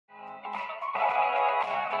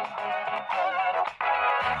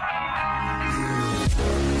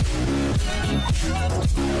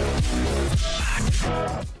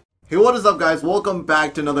Hey, what is up guys? Welcome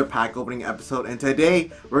back to another pack opening episode, and today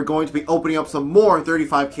we're going to be opening up some more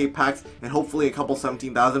 35k packs and hopefully a couple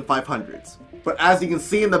 17,500s. But as you can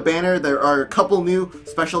see in the banner, there are a couple new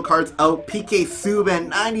special cards out. PK Subban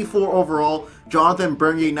 94 overall, Jonathan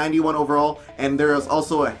Bernier 91 overall, and there is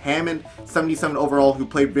also a Hammond 77 overall who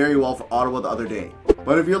played very well for Ottawa the other day.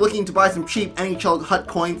 But if you're looking to buy some cheap NHL Hut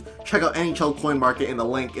coins, check out NHL Coin Market in the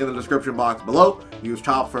link in the description box below. Use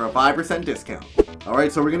CHOP for a 5% discount.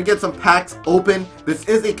 Alright, so we're going to get some packs open. This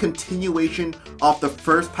is a continuation of the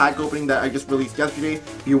first pack opening that I just released yesterday.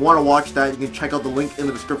 If you want to watch that, you can check out the link in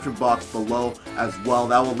the description box below as well.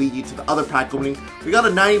 That will lead you to the other pack openings. We got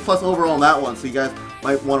a 90 plus overall on that one, so you guys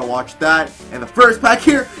might want to watch that. And the first pack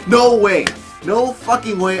here, no way. No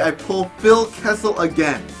fucking way I pull Phil Kessel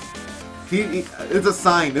again. It's a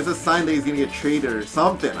sign. It's a sign that he's going to get traded or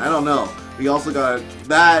something. I don't know. We also got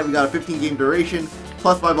that. We got a 15 game duration.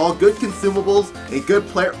 Plus 5 all good consumables, a good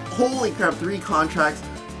player. Holy crap, 3 contracts.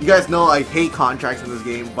 You guys know I hate contracts in this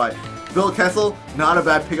game, but Phil Kessel, not a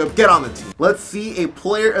bad pickup. Get on the team. Let's see a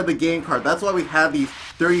player of the game card. That's why we have these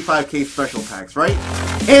 35k special packs, right?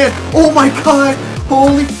 And, oh my god,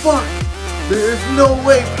 holy fuck. There's no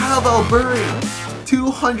way, Pavel Bure,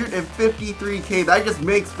 253k. That just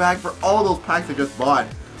makes back for all those packs I just bought.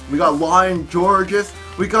 We got Lion Georges.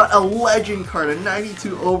 We got a legend card, a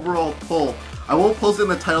 92 overall pull. I won't post it in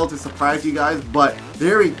the title to surprise you guys, but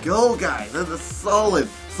there we go, guys. That's a solid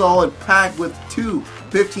pack with 2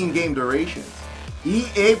 15-game durations.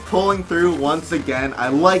 EA pulling through once again. I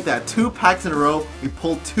like that. 2 packs in a row. We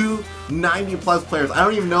pulled 2 90-plus players. I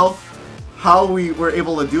don't even know how we were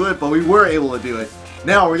able to do it, but we were able to do it.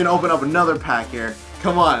 Now we're going to open up another pack here.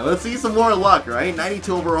 Come on, let's see some more luck, right?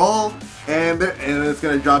 92 overall, and it's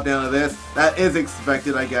going to drop down to this. That is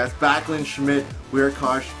expected, I guess. Backlund, Schmidt,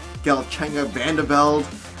 Weirkosh, Galchenga, Vandeveld,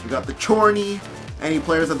 we got the Chorny, any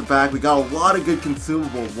players at the back. We got a lot of good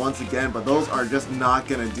consumables once again, but those are just not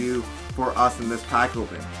going to do for us in this pack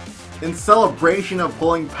opening. In celebration of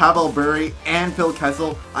pulling Pavel Bure and Phil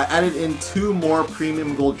Kessel, I added in 2 more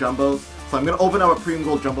premium gold jumbos. So I'm going to open up a premium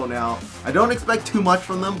gold jumbo now. I don't expect too much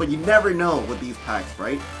from them, but you never know with these packs,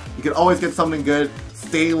 right? You can always get something good.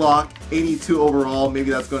 Staylock, 82 overall,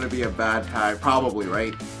 maybe that's going to be a bad pack, probably,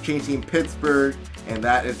 right? Change team Pittsburgh, and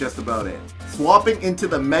that is just about it. Swapping into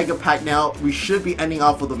the mega pack now, we should be ending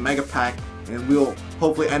off with a mega pack, and we'll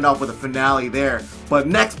hopefully end off with a finale there. But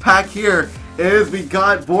next pack here is we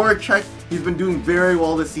got Voracek. He's been doing very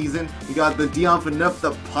well this season. We got the Dion Phaneuf,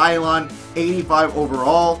 the Pylon, 85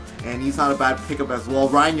 overall, and he's not a bad pickup as well.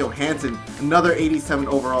 Ryan Johansson, another 87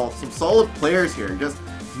 overall. Some solid players here, just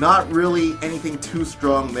not really anything too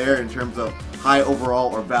strong there in terms of high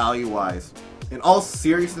overall or value-wise. In all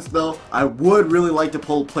seriousness though, I would really like to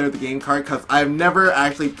pull player of the game card because I've never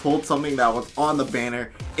actually pulled something that was on the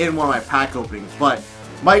banner in one of my pack openings. But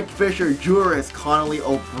Mike Fisher, Juris, Connolly,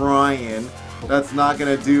 O'Brien, that's not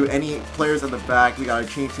going to do. Any players at the back. We got a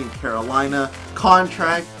change team Carolina,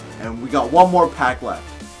 contract, and we got one more pack left.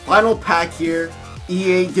 Final pack here.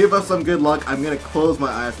 EA, give us some good luck. I'm going to close my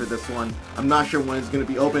eyes for this one. I'm not sure when it's going to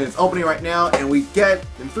be open. It's opening right now, and we get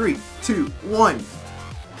in 3, 2, 1.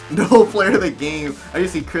 No player of the game. I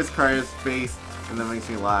just see Chris Kreider's face, and that makes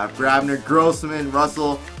me laugh. Grabner, Grossman,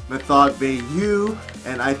 Russell, Method, Bayou,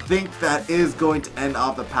 and I think that is going to end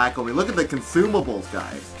off the pack opening. Look at the consumables,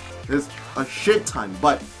 guys. There's a shit ton,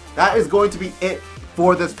 but that is going to be it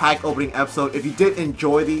for this pack opening episode. If you did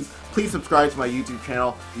enjoy these, please subscribe to my YouTube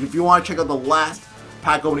channel. If you want to check out the last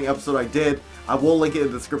pack opening episode I did, I will link it in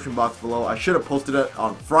the description box below. I should have posted it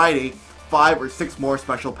on Friday. 5 or 6 more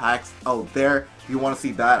special packs out there. If you want to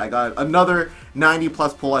see that, I got another 90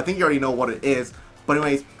 plus pull. I think you already know what it is. But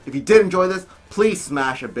anyways, if you did enjoy this, please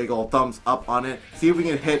smash a big old thumbs up on it. See if we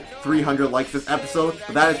can hit 300 likes this episode.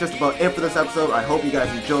 But that is just about it for this episode. I hope you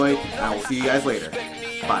guys enjoyed, and I will see you guys later.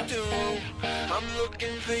 Bye.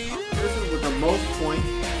 This is with the most points.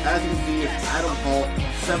 As you can see, it's Adam Hall,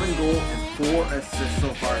 7 goals and 4 assists so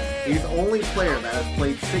far. He's the only player that has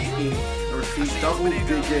played 6 games and received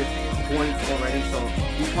double-digit points already, so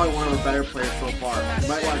he's probably one of the better players so far. You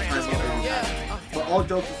might want to try something like that. But all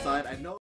jokes aside, I know